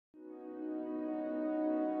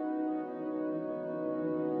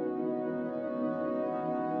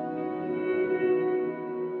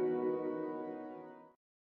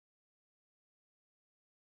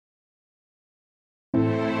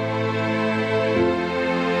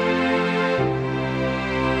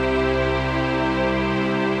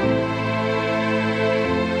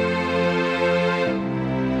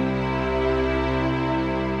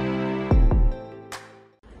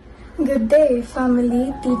day,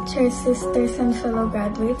 family, teachers, sisters, and fellow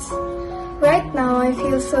graduates. Right now, I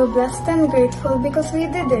feel so blessed and grateful because we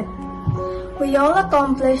did it. We all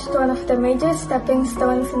accomplished one of the major stepping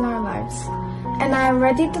stones in our lives, and I am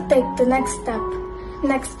ready to take the next step,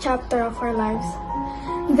 next chapter of our lives.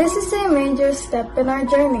 This is a major step in our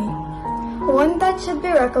journey, one that should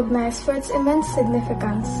be recognized for its immense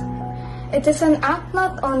significance. It is an act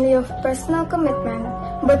not only of personal commitment,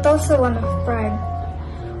 but also one of pride.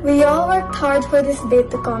 We all worked hard for this day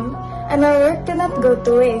to come, and our work did not go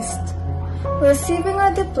to waste. Receiving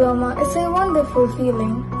our diploma is a wonderful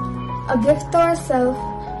feeling, a gift to ourselves,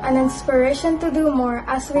 an inspiration to do more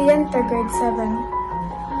as we enter grade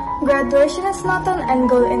 7. Graduation is not an end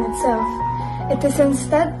goal in itself. It is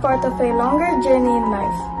instead part of a longer journey in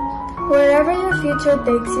life. Wherever your future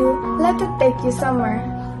takes you, let it take you somewhere.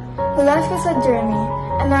 Life is a journey,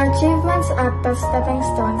 and our achievements act as stepping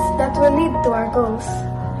stones that will lead to our goals.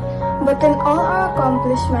 But in all our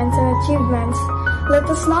accomplishments and achievements, let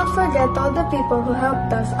us not forget all the people who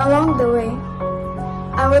helped us along the way.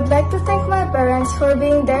 I would like to thank my parents for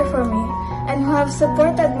being there for me and who have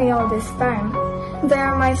supported me all this time. They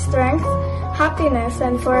are my strength, happiness,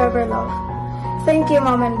 and forever love. Thank you,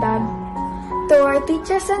 Mom and Dad. To our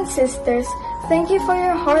teachers and sisters, thank you for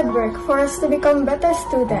your hard work for us to become better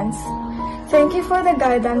students. Thank you for the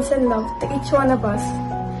guidance and love to each one of us.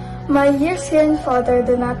 My years here in Father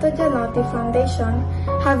Donato Gianotti Foundation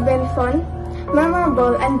have been fun,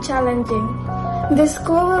 memorable, and challenging. This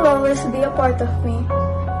school will always be a part of me.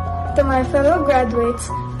 To my fellow graduates,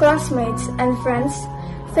 classmates, and friends,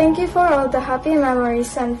 thank you for all the happy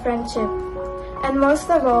memories and friendship. And most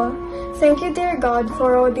of all, thank you, dear God,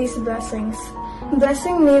 for all these blessings,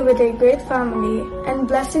 blessing me with a great family and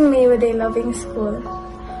blessing me with a loving school.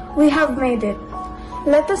 We have made it.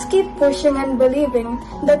 Let us keep pushing and believing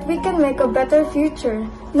that we can make a better future,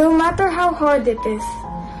 no matter how hard it is.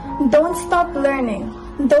 Don't stop learning,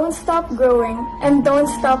 don't stop growing, and don't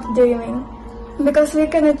stop dreaming, because we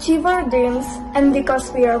can achieve our dreams and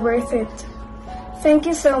because we are worth it. Thank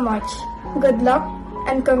you so much. Good luck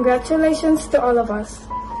and congratulations to all of us.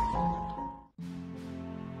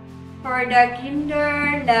 For the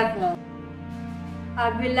kinder level,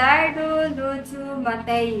 Abelardo Lutu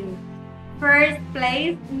Mateo, first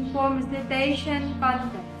place in poem recitation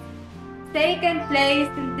contest, second place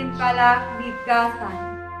in Timpalak Bigkasan,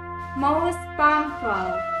 most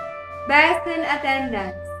punctual, best in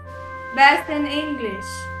attendance, best in English,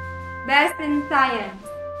 best in science,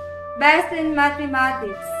 best in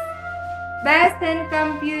mathematics, best in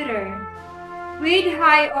computer, with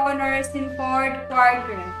high honors in 4th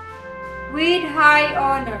quarter, with high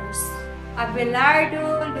honors,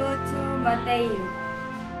 Abelardo Lutu Mateo.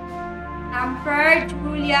 Emperor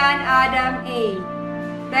Julian Adam A,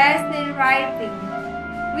 best in writing,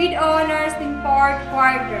 with honors in 4th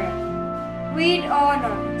quarter, with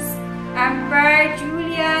honors, Emperor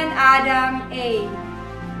Julian Adam A.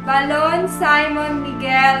 Balon Simon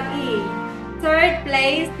Miguel E, 3rd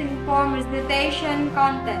place in poem recitation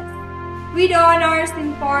contest, with honors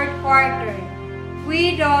in 4th quarter,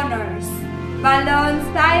 with honors, Balon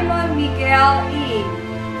Simon Miguel E.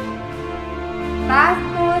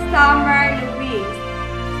 Basco Summer Luis,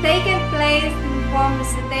 2nd place in poem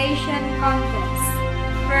recitation contest,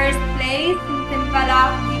 1st place in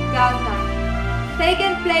Timpalak Bigkasan,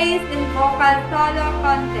 2nd place in vocal solo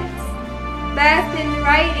contest, best in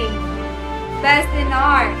writing, best in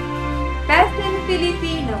art, best in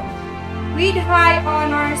Filipino, with high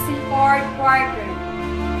honors in 4th quarter,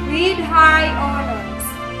 with high honors,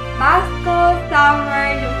 Basco Summer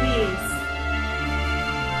Luis.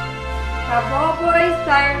 Kaboboy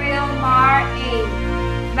Cyril Mar A,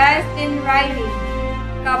 best in writing,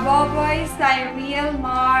 Kaboboy Cyril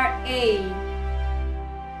Mar A.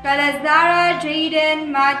 Calazara Jaden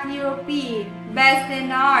Matthew P, best in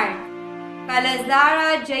art,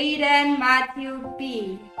 Calazara Jaden Matthew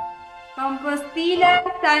P. Compostela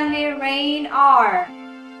Stanley Rain R,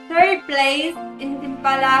 3rd place in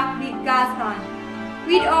Timpalak Bigkasan,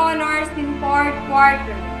 with honors in 4th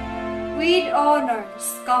quarter, with honors,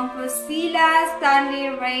 Compostela Stanley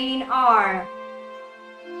Rain R.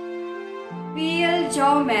 Phil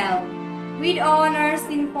Jomel, with honors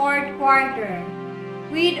in 4th quarter,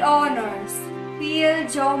 with honors, Phil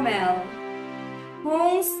Jomel.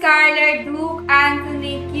 Hung Skylar Duke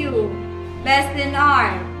Anthony Q, best in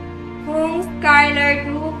art, Hung Skylar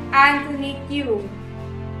Duke Anthony Q.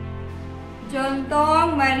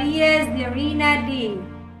 Jontong Maria Zerina D,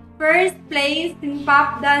 1st place in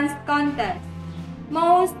pop dance contest,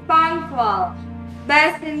 most punctual,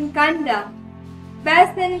 best in conduct,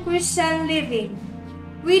 best in Christian living,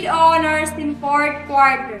 with honors in 4th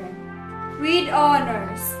quarter, With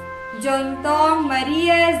honors, Jontong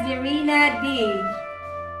Maria Zerina D.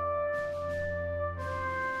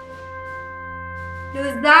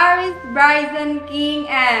 Luzaris Bryson King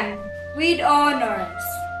M. With honors,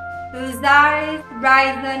 Luzaris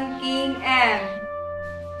Bryson King M.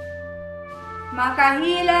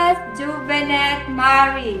 Makahilas Juvenet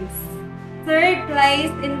Maris, 3rd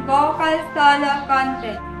place in vocal solo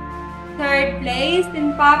contest, 3rd place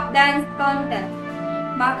in pop dance contest.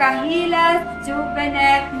 Makahilas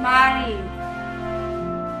Juvenet Maris.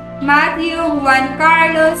 Matthew Juan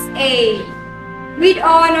Carlos A. With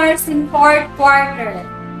honors in 4th quarter.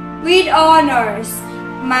 With honors,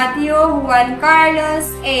 Matthew Juan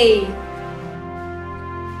Carlos A.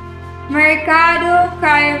 Mercado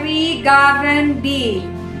Kyrie Gavin B.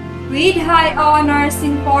 With high honors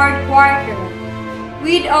in 4th quarter.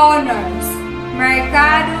 With honors,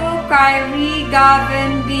 Mercado Kyrie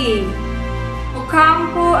Gavin B.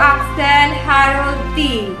 Ocampo Axel Harold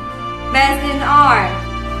T. Best in Art.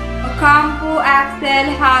 Ocampo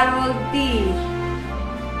Axel Harold T.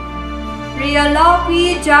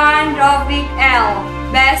 Riolopi John Rovic L.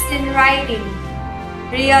 Best in Writing.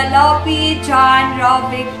 Riolopi John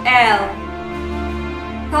Rovic L.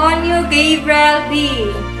 Tonyo Gabriel B.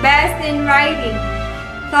 Best in Writing.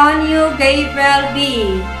 Tonyo Gabriel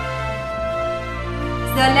B.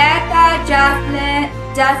 Zoleta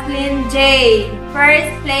Jocelyn J.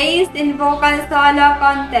 1st place in vocal solo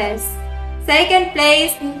contest. 2nd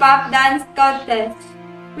place in pop dance contest.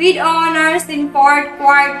 With honors in 4th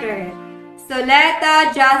quarter.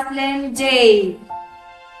 Zoleta Jocelyn J.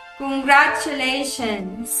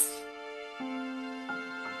 Congratulations!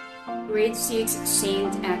 Grade 6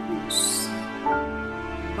 St. Agnes.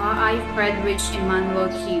 Baay Friedrich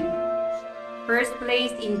Emmanuel Q. 1st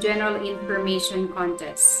place in General Information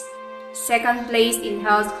Contest. 2nd place in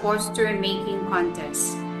Health Poster Making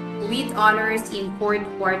Contest. With honors in 4th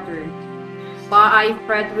quarter. Baay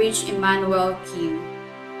Friedrich Emmanuel Q.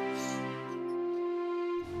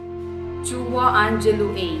 Chua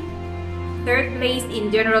Angelo A. 3rd place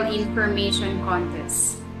in General Information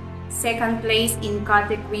Contest. 2nd place in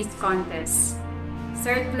Categories Contest.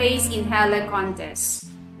 3rd place in Hele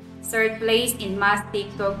Contest. 3rd place in Math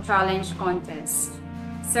TikTok Challenge Contest.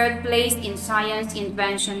 3rd place in Science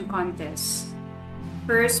Invention Contest.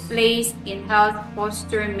 1st place in Health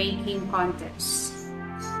Poster Making Contest.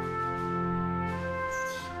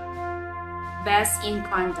 Best in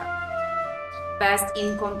Conduct. Best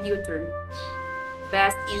in Computer.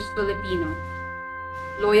 Best in Filipino.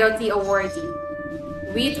 Loyalty Awardee.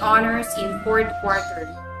 With honors in 4th quarter.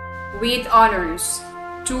 With honors,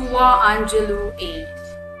 Chua Angelo A.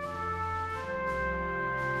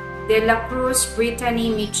 De La Cruz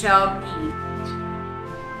Brittany Michelle P.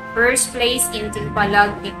 1st place in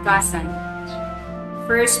Timpalag Bigkasan.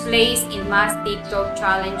 1st place in Math TikTok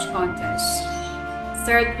Challenge Contest.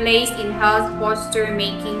 3rd place in Health Poster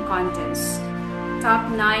Making Contest. Top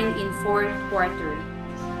 9 in 4th quarter.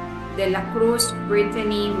 De La Cruz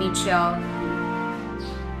Brittany Michelle P.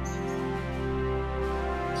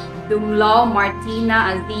 Dumlao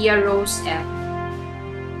Martina Althea Rose F.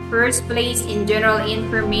 1st place in General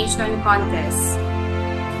Information Contest.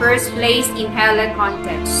 1st place in Hele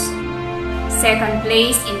Contest. 2nd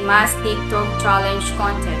place in Math TikTok Challenge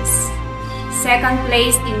Contest. 2nd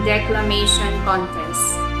place in Declamation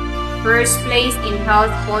Contest. 1st place in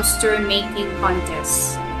Health Poster Making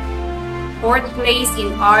Contest. 4th place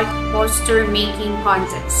in Art Poster Making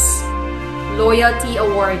Contest. Loyalty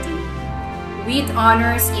Awardee. With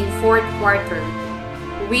honors in 4th quarter.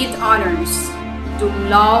 With honors,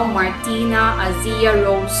 Dumlao Martina Azia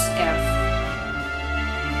Rose F.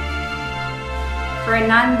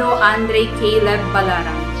 Fernando Andre Caleb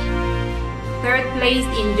Balarang. 3rd place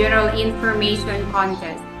in General Information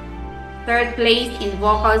Contest. 3rd place in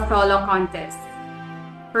Vocal Solo Contest.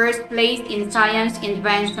 1st place in Science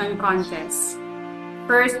Invention Contest.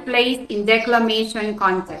 1st place in Declamation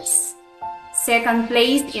Contest. 2nd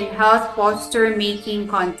place in Health Poster Making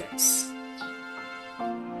Contest.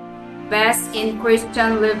 Best in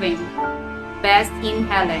Christian Living. Best in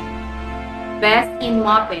Hele. Best in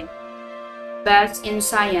Mapping. Best in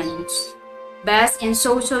Science. Best in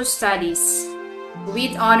Social Studies.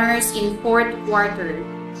 With honors in 4th quarter.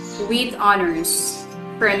 With honors,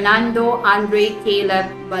 Fernando Andre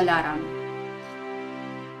Caleb Balarang.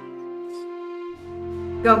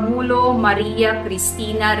 Gamulo Maria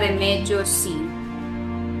Cristina Remedio C.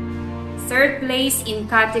 3rd place in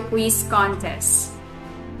Categories Contest.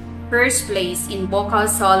 1st place in Vocal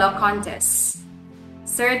Solo Contest.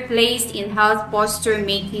 3rd place in Health Poster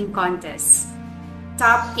Making Contest.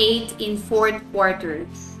 Top 8 in 4th quarter.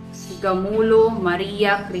 Gamulo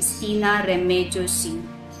Maria Cristina Remedios C.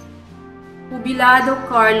 Jubilado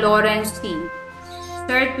Carl Lawrence C.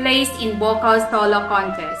 3rd place in vocal solo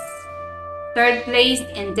contest. 3rd place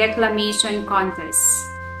in declamation contest.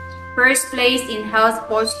 1st place in health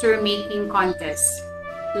poster making contest.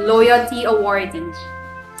 Loyalty awarding.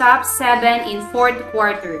 Top 7 in 4th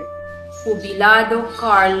quarter. Jubilado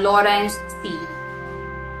Carl Lawrence C.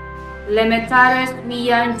 Lemetares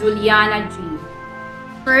Mian Juliana G.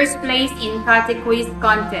 1st place in catechist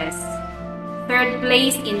contest. 3rd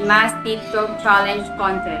place in Mass TikTok Challenge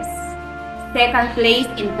contest. 2nd place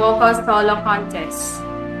in vocal solo contest.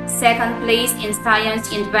 2nd place in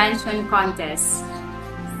science invention contest.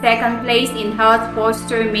 2nd place in health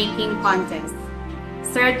poster making contest.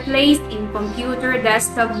 3rd place in computer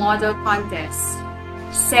desktop model contest.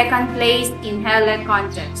 2nd place in LYKA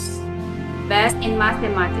contest. Best in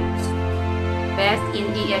mathematics. Best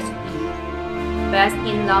in ESP. Best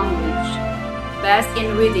in language. Best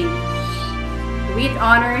in reading. With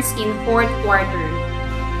honors in 4th quarter.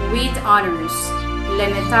 With honors,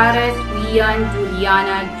 Lemetares Mian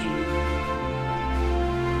Juliana G.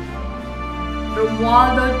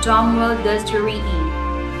 Romualdo Jumwell Desiree E.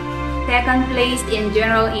 2nd place in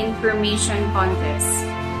general information contest.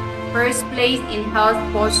 1st place in health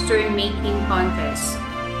poster making contest.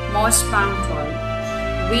 Most punctual.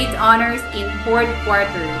 With honors in 4th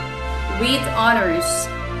quarter. With honors,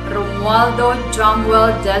 Romualdo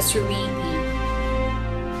Jumwell Desiree E.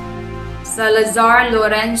 Salazar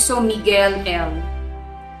Lorenzo Miguel L.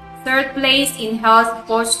 3rd place in health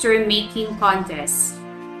poster making contest.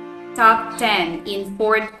 Top 10 in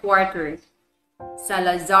 4th quarter.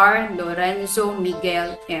 Salazar Lorenzo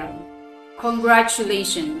Miguel L.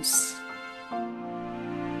 Congratulations!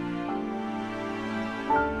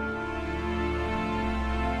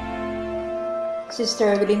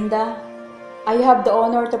 Sister Belinda, I have the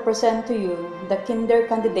honor to present to you the kinder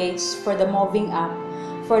candidates for the moving up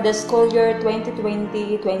for the school year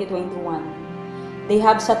 2020-2021. They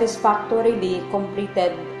have satisfactorily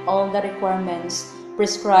completed all the requirements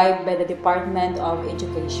prescribed by the Department of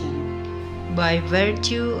Education. By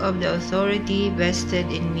virtue of the authority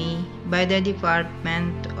vested in me by the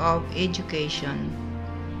Department of Education,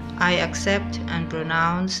 I accept and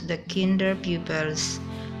pronounce the kinder pupils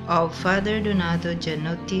of Father Donato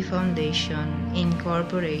Gianotti Foundation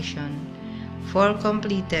Incorporation for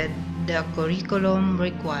completed the curriculum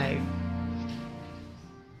required.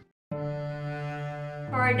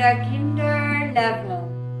 For the kinder level,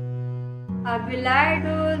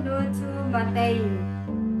 Abelardo Lutu Mateo,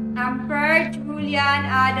 Amper Julian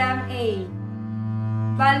Adam A,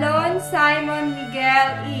 Balon Simon Miguel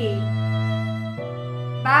E,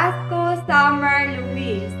 Basco Summer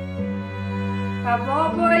Luis,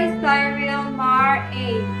 Kaboboy Cyril Mar A,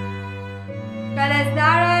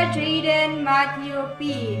 Calazara Jaden Matthew P,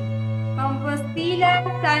 Compostela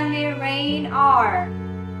Sunday Rain R,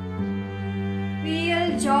 Phil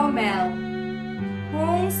Jomel,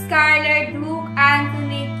 Hung Scarlett Duke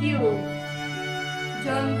Anthony Q,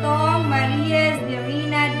 Jontong Maria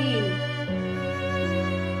Zerina D,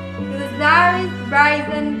 Luzaris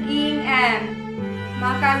Bryson King M,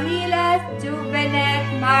 Macahilas Juvenet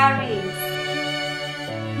Maris,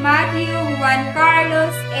 Matthew Juan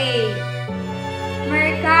Carlos A,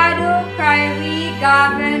 Mercado Kyrie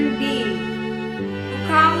Gavin B,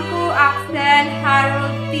 Ocampo Axel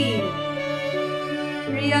Harold T,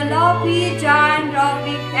 Riolopi John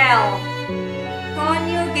Rovic L,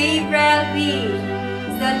 Tonyo Gabriel B,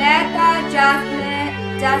 Zaleta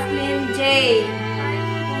Jocelyn J.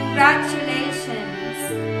 Congratulations!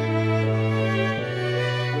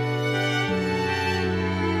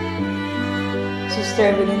 Sister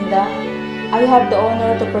Belinda, I have the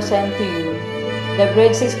honor to present to you the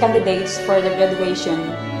grade 6 candidates for the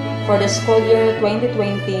graduation for the school year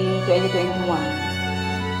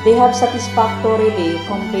 2020-2021. They have satisfactorily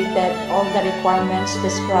completed all the requirements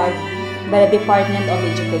prescribed by the Department of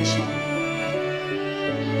Education.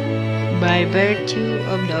 By virtue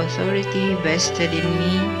of the authority vested in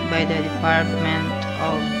me by the Department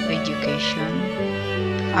of Education,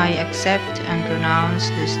 I accept and pronounce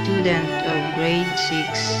the student of grade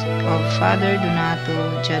 6 of Father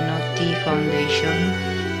Donato Gianotti Foundation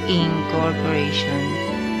Incorporation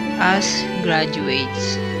as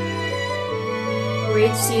graduates.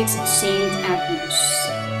 Grade 6 St. Agnes.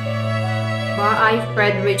 Baay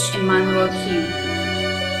Frederick Emmanuel Q.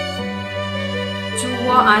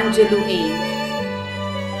 Chua Angelo A.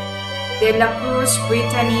 De La Cruz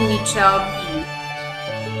Brittany Michelle P.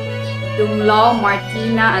 Dumlao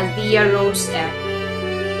Martina Azia Rose F.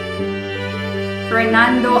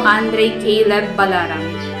 Fernando Andre Caleb Balarang.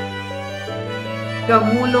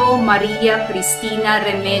 Gamulo Maria Cristina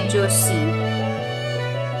Remedios C.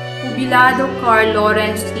 Jubilado Carl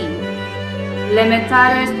Lawrence C.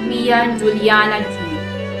 Lemetares Mia Juliana G.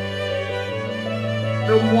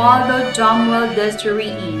 Romualdo Jomuel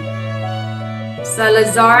Desiree E.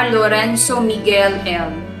 Salazar Lorenzo Miguel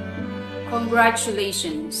L.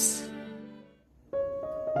 Congratulations.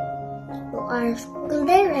 To our school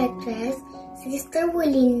directress, Sister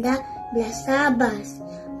Wilinda Blasabas,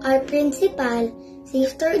 our principal,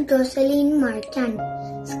 Sister Jocelyn Marchand,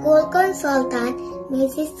 school consultant,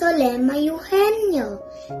 Mrs. Solema Eugenio,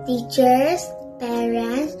 teachers,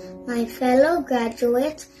 parents, my fellow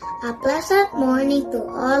graduates, a pleasant morning to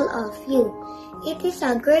all of you. It is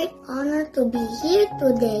a great honor to be here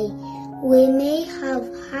today. We may have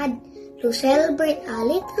had to celebrate a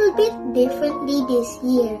little bit differently this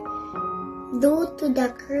year due to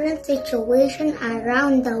the current situation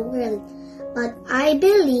around the world, but I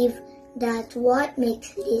believe that's what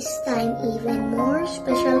makes this time even more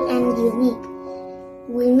special and unique.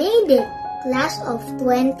 We made it, class of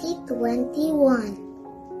 2021.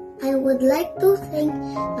 I would like to thank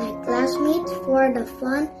my classmates for the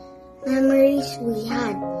fun memories we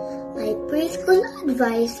had, my preschool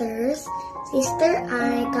advisors, Sister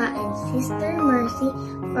Anika and Sister Mercy,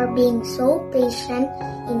 for being so patient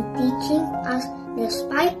in teaching us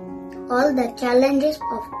despite all the challenges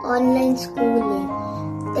of online schooling.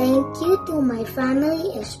 Thank you to my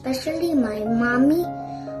family, especially my mommy,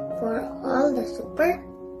 for all the support,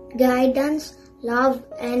 guidance, love,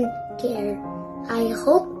 and care. I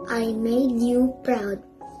hope I made you proud.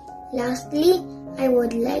 Lastly, I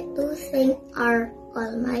would like to thank our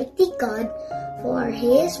Almighty God for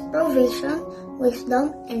His provision,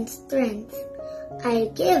 wisdom, and strength.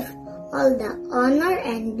 I give all the honor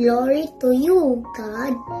and glory to you,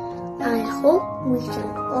 God. I hope we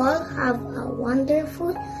shall all have a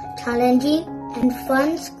wonderful, challenging, and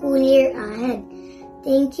fun school year ahead.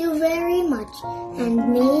 Thank you very much, and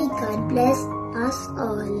may God bless us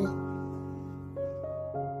all.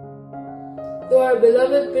 To our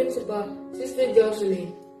beloved principal, Sister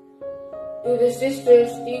Jocelyn, to the sisters,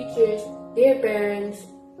 teachers, dear parents,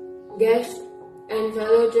 guests, and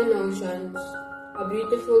fellow Genosians, a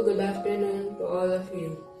beautiful good afternoon to all of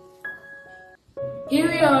you. Here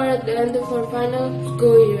we are at the end of our final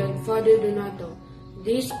school year at Father Donato.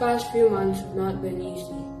 These past few months have not been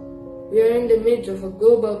easy. We are in the midst of a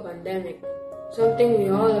global pandemic, something we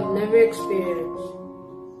all have never experienced.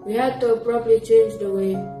 We had to abruptly change the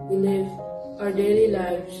way we live our daily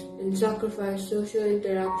lives and sacrifice social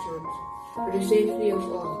interactions for the safety of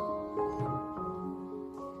all.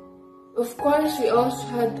 Of course, we also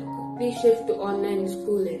had to quickly shift to online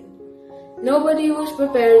schooling. Nobody was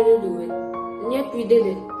prepared to do it, and yet we did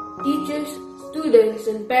it. Teachers, students,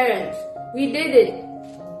 and parents, we did it!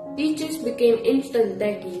 Teachers became instant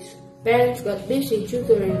techies, parents got busy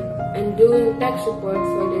tutoring and doing tech support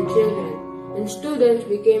for their children, and students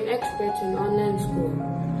became experts in online school.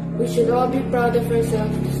 We should all be proud of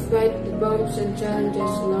ourselves despite the bumps and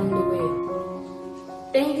challenges along the way.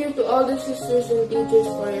 Thank you to all the sisters and teachers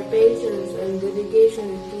for your patience and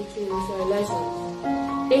dedication in teaching us our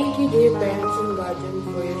lessons. Thank you, dear parents and guardians,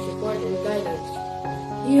 for your support and guidance.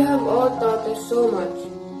 You have all taught us so much,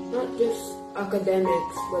 not just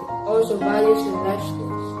academics, but also values and life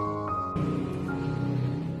skills.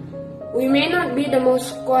 We may not be the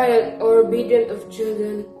most quiet or obedient of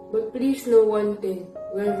children, but please know one thing.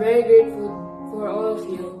 We are very grateful for all of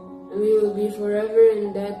you, and we will be forever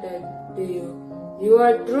indebted to you. You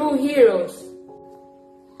are true heroes.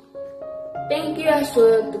 Thank you as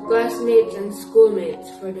well to classmates and schoolmates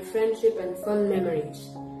for the friendship and fun memories.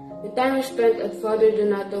 The time spent at Father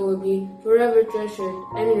Donato will be forever treasured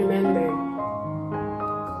and remembered.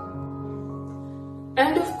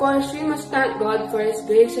 And of course, we must thank God for His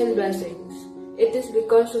grace and blessings. It is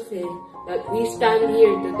because of Him that we stand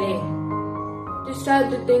here today. It is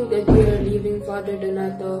sad to think that we are leaving Father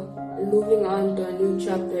Donato and moving on to a new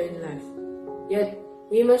chapter in life. Yet,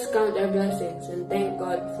 we must count our blessings and thank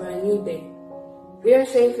God for a new day. We are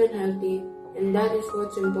safe and healthy, and that is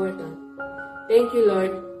what's important. Thank you,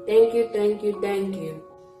 Lord. Thank you, thank you, thank you.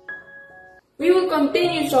 We will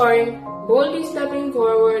continue soaring, boldly stepping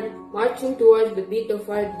forward, marching towards the beat of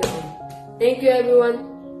our drum. Thank you, everyone,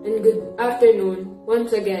 and good afternoon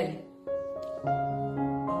once again.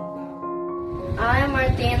 I,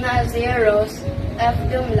 Martina Azia Rose, F.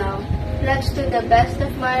 Cum Laude, pledge to the best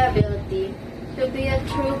of my ability to be a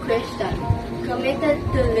true Christian, committed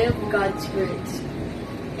to live God's words.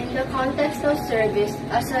 In the context of service,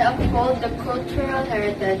 as I uphold the cultural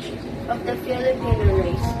heritage of the Filipino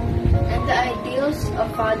race and the ideals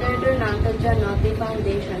of Father Donato Gianotti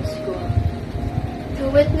Foundation School, To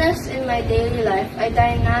witness in my daily life a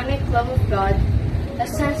dynamic love of God, a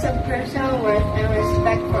sense of personal worth and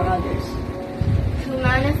respect for others. To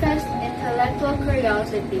manifest intellectual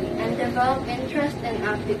curiosity and develop interest and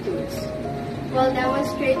aptitudes, while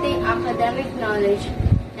demonstrating academic knowledge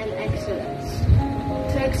and excellence.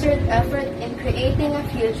 To exert effort in creating a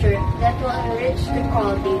future that will enrich the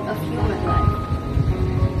quality of human life.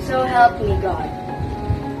 So help me God.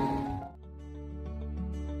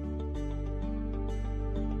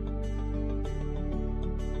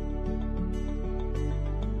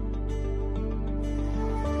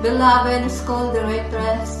 Beloved School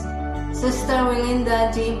Directress, Sister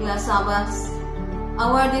Wilinda G. Blasabas,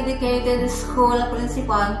 our dedicated school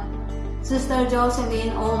principal, Sister Jocelyn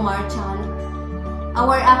O. Marchand,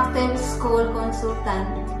 our active school consultant,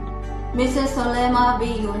 Mrs. Solema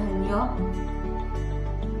B. Eugenio,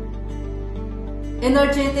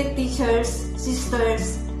 energetic teachers,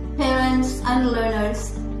 sisters, parents, and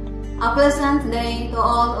learners, a pleasant day to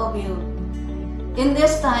all of you. In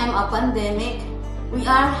this time of pandemic, we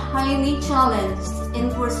are highly challenged in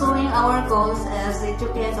pursuing our goals as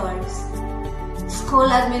educators. School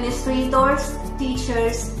administrators,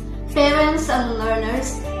 teachers, parents, and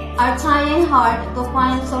learners are trying hard to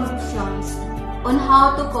find solutions on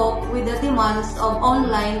how to cope with the demands of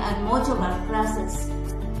online and modular classes.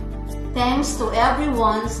 Thanks to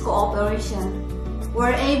everyone's cooperation,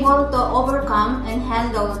 we're able to overcome and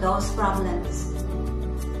handle those problems.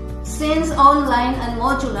 Since online and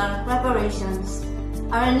modular preparations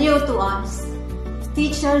are new to us,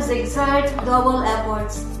 teachers exert double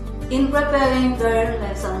efforts in preparing their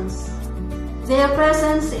lessons. Their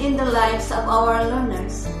presence in the lives of our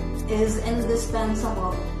learners is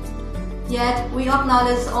indispensable. Yet, we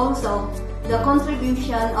acknowledge also the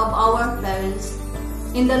contribution of our parents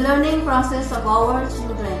in the learning process of our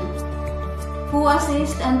children, who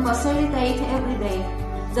assist and facilitate every day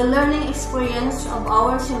the learning experience of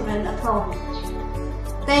our children at home.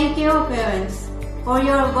 Thank you, parents, for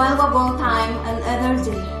your valuable time and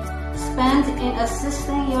energy spent in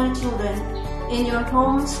assisting your children in your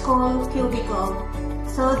home school cubicle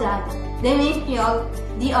so that they may feel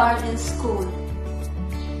they are in school.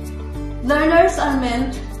 Learners are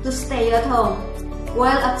meant to stay at home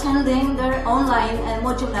while attending their online and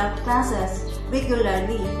modular classes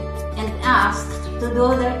regularly and asked to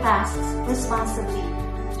do their tasks responsibly.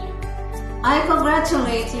 I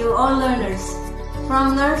congratulate you all learners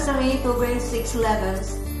from nursery to grade 6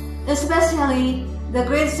 levels, especially the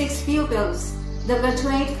grade 6 pupils, the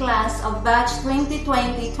graduate class of batch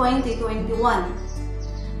 2020-2021.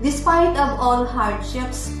 Despite of all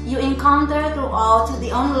hardships you encounter throughout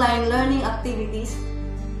the online learning activities,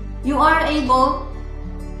 you are able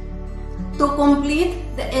to complete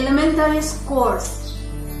the elementary course.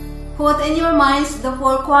 Put in your minds the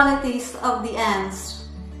 4 qualities of the ants.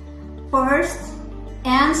 First,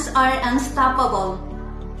 ants are unstoppable.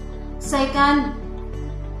 Second,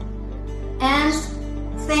 ants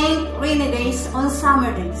think rainy days on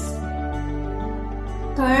summer days.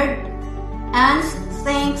 Third, ants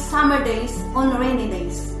think summer days on rainy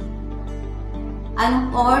days.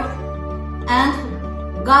 And fourth, ant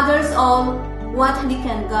gathers all what he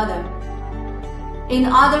can gather. In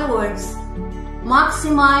other words,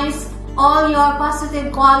 maximize all your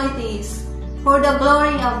positive qualities for the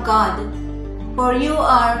glory of God, for you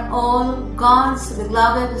are all God's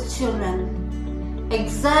beloved children.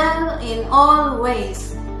 Excel in all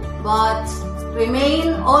ways, but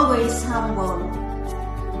remain always humble.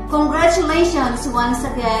 Congratulations once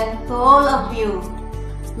again to all of you.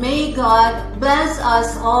 May God bless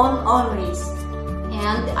us all always,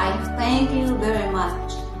 and I thank you very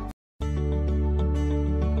much.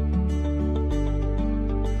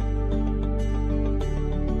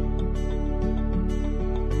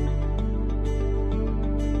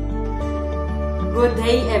 Good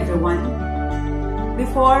day, everyone.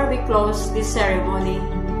 Before we close this ceremony,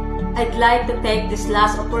 I'd like to take this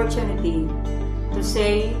last opportunity to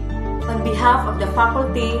say, on behalf of the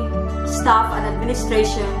faculty, staff, and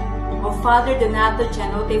administration of Father Donato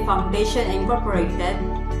Gianotti Foundation Incorporated,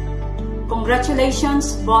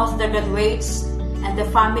 congratulations both the graduates and the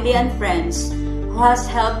family and friends who has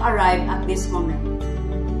helped arrive at this moment.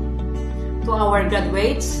 To our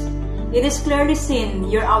graduates, it is clearly seen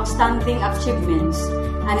your outstanding achievements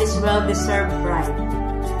and is well-deserved pride.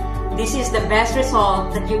 This is the best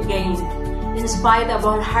result that you gained in spite of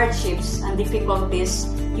all hardships and difficulties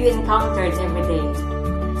you encountered every day.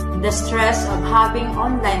 The stress of having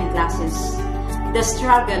online classes, the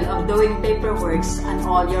struggle of doing paperwork, and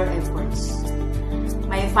all your efforts.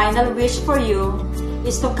 My final wish for you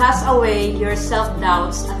is to cast away your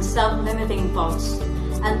self-doubts and self-limiting thoughts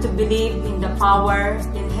and to believe in the power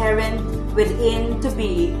inherent within to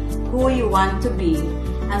be who you want to be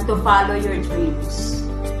and to follow your dreams.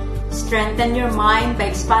 Strengthen your mind by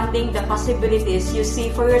expanding the possibilities you see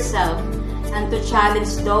for yourself and to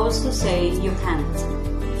challenge those who say you can't.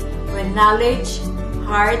 When knowledge,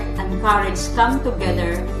 heart, and courage come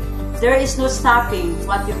together, there is no stopping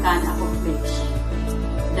what you can accomplish.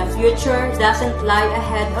 The future doesn't lie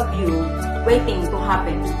ahead of you, waiting to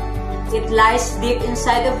happen. It lies deep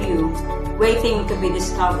inside of you, waiting to be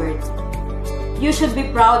discovered. You should be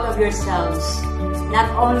proud of yourselves, not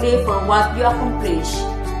only for what you accomplish,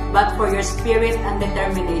 but for your spirit and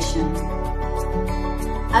determination.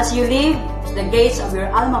 As you leave the gates of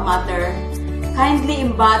your alma mater, kindly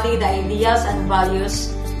embody the ideals and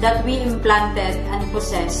values that we implanted and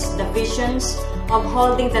possess the visions of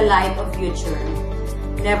holding the light of future.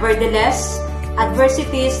 Nevertheless,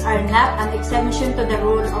 adversities are not an exemption to the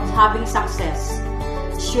rule of having success.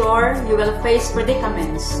 Sure, you will face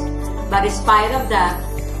predicaments, but in spite of that,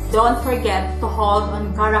 don't forget to hold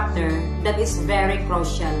on character that is very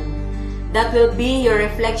crucial. That will be your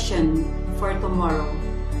reflection for tomorrow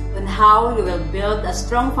on how you will build a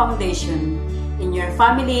strong foundation in your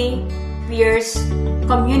family, peers,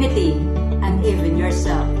 community, and even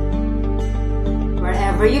yourself.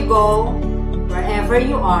 Wherever you go, wherever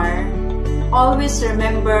you are, always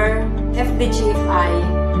remember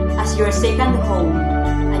Fdgfi as your second home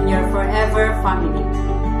and your forever family.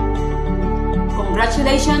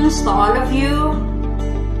 Congratulations to all of you.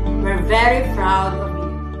 We're very proud of